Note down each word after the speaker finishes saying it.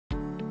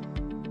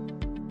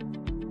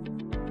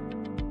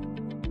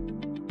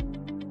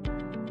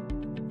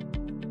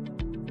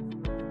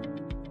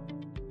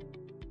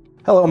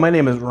Hello, my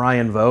name is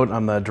Ryan Vogt.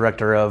 I'm the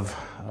Director of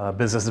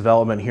Business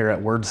Development here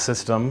at Word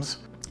Systems.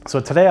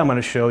 So today I'm going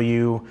to show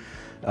you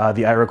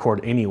the iRecord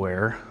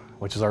Anywhere,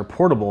 which is our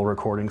portable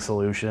recording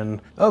solution.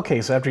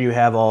 Okay, so after you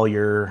have all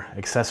your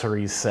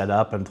accessories set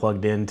up and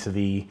plugged into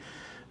the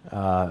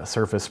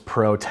Surface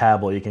Pro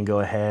tablet, you can go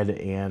ahead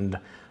and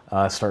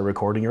start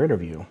recording your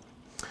interview.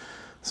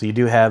 So you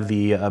do have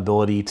the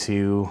ability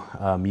to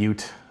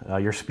mute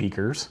your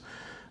speakers.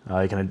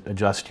 You can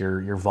adjust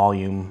your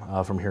volume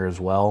from here as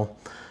well.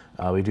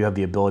 We do have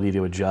the ability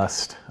to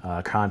adjust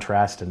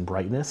contrast and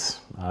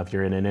brightness. If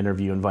you're in an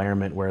interview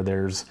environment where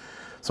there's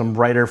some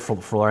brighter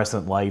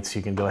fluorescent lights,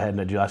 you can go ahead and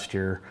adjust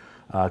your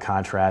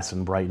contrast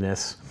and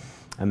brightness.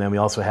 And then we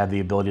also have the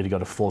ability to go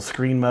to full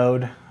screen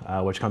mode,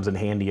 which comes in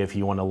handy if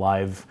you want a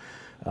live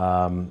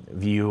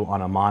view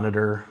on a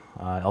monitor,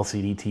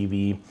 LCD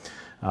TV.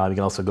 You can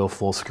also go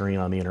full screen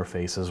on the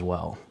interface as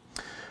well.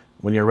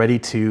 When you're ready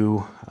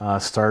to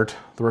start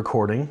the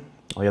recording,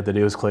 all you have to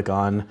do is click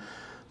on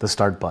the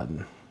Start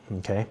button.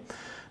 Okay.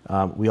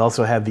 We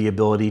also have the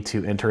ability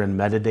to enter in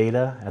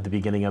metadata at the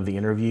beginning of the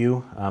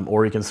interview,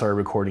 or you can start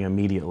recording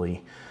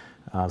immediately.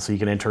 So you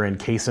can enter in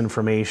case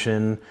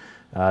information,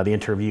 the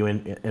interview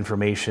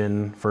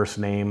information, first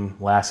name,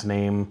 last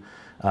name,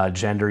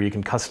 gender. You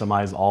can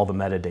customize all the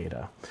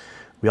metadata.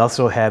 We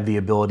also have the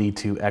ability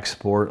to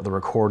export the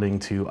recording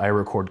to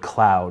iRecord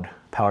Cloud,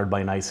 powered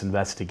by NICE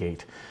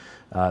Investigate.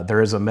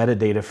 There is a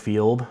metadata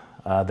field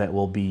that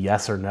will be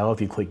yes or no.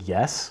 If you click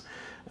yes,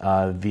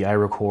 the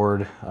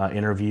iRecord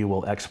interview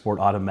will export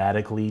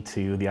automatically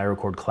to the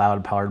iRecord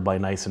Cloud powered by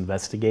NICE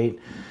Investigate,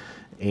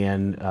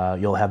 and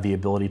you'll have the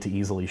ability to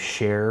easily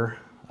share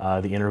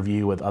the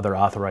interview with other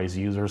authorized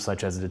users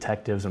such as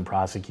detectives and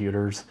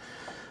prosecutors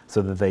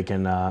so that they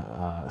can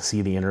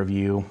see the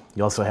interview.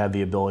 You also have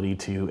the ability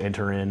to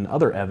enter in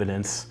other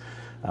evidence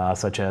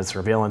such as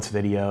surveillance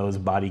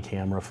videos, body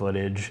camera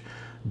footage,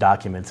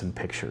 documents, and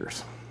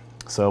pictures.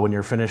 So when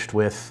you're finished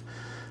with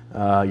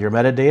your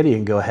metadata, you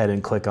can go ahead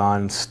and click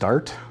on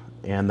Start,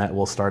 and that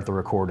will start the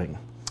recording.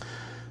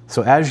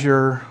 So as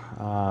you're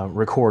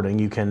recording,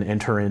 you can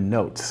enter in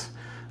notes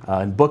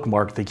and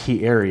bookmark the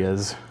key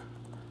areas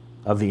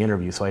of the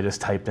interview. So I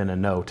just typed in a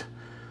note.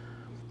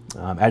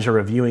 As you're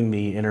reviewing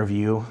the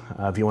interview,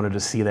 if you wanted to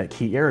see that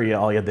key area,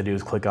 all you have to do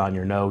is click on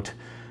your note,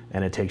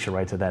 and it takes you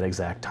right to that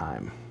exact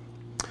time.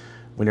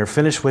 When you're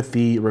finished with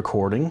the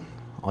recording,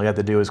 all you have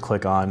to do is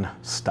click on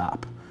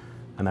Stop,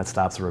 and that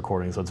stops the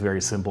recording. So it's very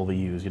simple to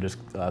use. You just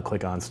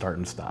click on Start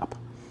and Stop.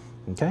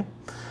 Okay.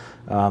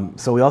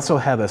 So we also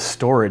have a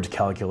storage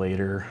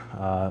calculator,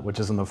 which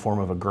is in the form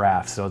of a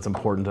graph. So it's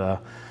important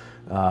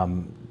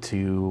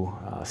to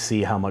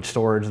see how much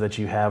storage that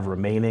you have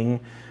remaining,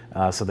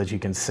 so that you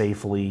can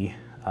safely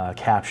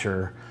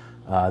capture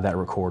that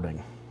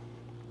recording.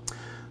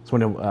 So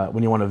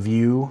when you want to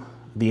view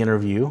the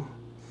interview,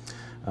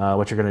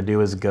 what you're going to do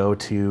is go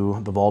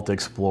to the Vault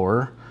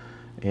Explorer,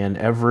 and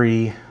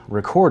every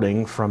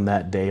recording from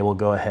that day will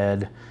go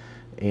ahead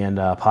and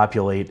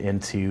populate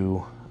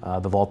into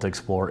the Vault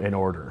Explorer in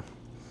order.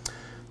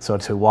 So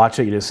to watch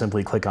it, you just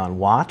simply click on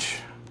Watch.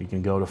 You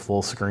can go to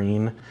full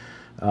screen.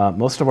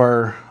 Most of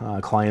our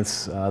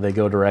clients, they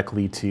go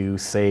directly to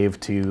Save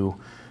to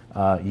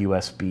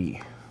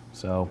USB.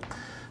 So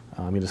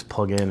you just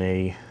plug in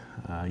a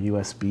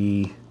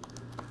USB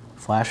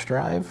flash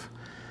drive,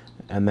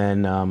 and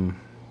then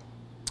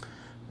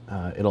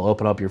it'll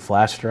open up your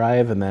flash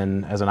drive, and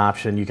then as an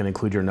option you can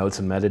include your notes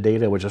and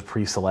metadata, which is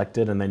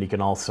pre-selected, and then you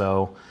can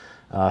also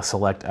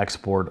select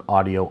Export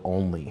Audio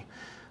Only.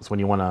 So when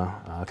you want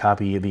to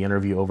copy the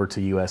interview over to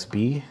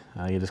USB,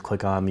 you just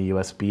click on the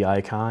USB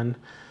icon,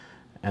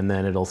 and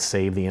then it'll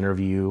save the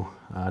interview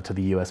to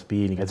the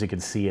USB. And as you can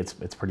see, it's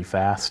pretty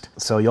fast.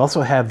 So you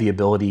also have the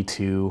ability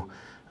to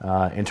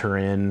enter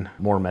in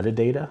more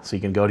metadata. So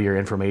you can go to your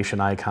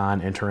information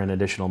icon, enter in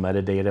additional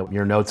metadata.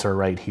 Your notes are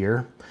right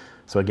here.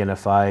 So again,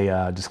 if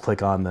I just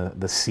click on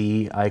the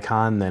C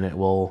icon, then it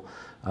will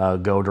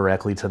go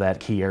directly to that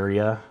key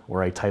area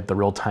where I type the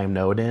real-time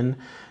note in,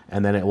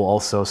 and then it will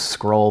also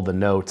scroll the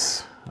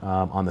notes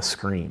on the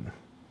screen.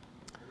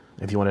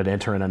 If you wanted to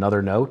enter in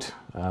another note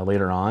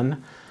later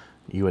on,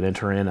 you would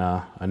enter in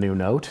a new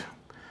note,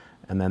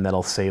 and then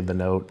that'll save the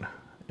note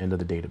into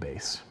the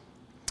database.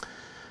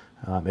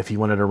 If you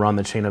wanted to run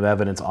the chain of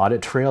evidence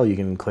audit trail, you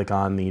can click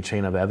on the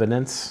chain of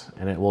evidence,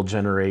 and it will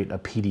generate a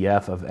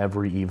PDF of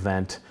every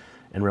event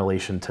in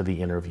relation to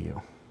the interview.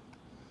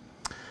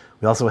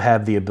 We also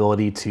have the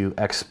ability to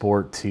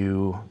export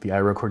to the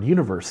iRecord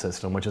Universe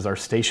system, which is our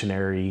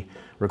stationary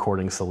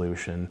recording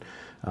solution.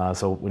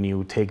 So when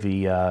you take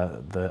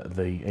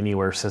the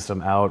Anywhere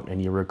system out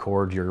and you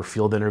record your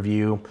field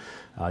interview,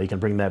 you can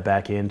bring that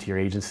back into your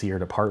agency or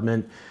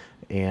department,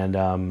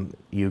 and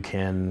you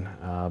can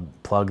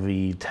plug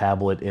the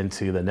tablet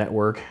into the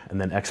network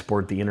and then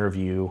export the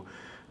interview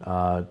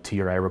to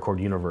your iRecord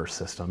Universe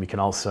system. You can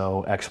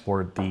also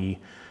export the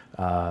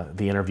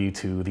interview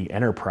to the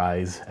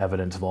Enterprise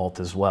Evidence Vault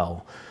as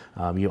well.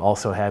 You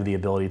also have the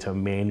ability to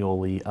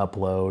manually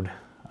upload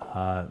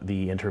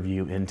the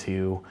interview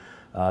into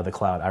the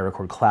cloud,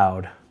 iRecord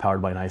Cloud,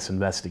 powered by NICE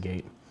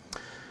Investigate.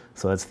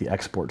 So that's the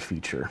export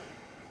feature.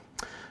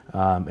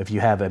 If you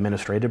have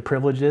administrative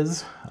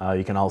privileges,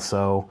 you can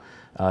also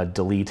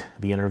delete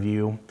the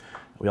interview.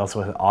 We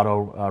also have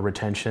auto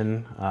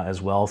retention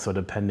as well, so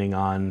depending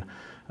on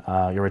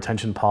your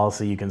retention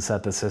policy, you can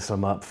set the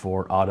system up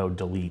for auto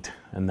delete,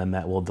 and then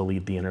that will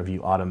delete the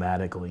interview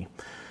automatically.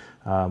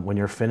 When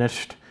you're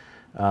finished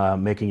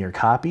making your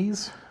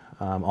copies,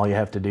 all you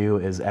have to do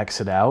is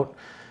exit out,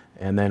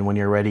 and then when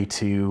you're ready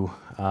to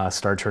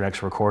start your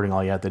next recording,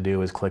 all you have to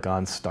do is click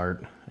on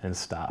Start and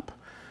Stop.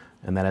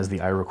 And that is the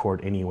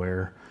iRecord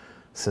Anywhere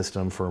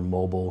system for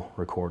mobile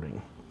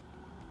recording.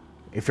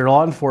 If your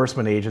law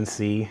enforcement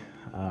agency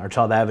or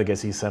Child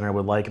Advocacy Center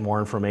would like more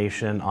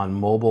information on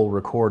mobile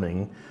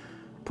recording,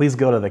 please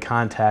go to the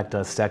Contact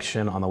Us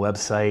section on the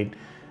website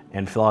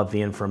and fill out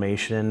the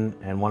information,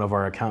 and one of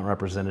our account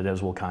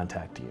representatives will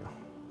contact you.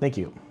 Thank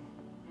you.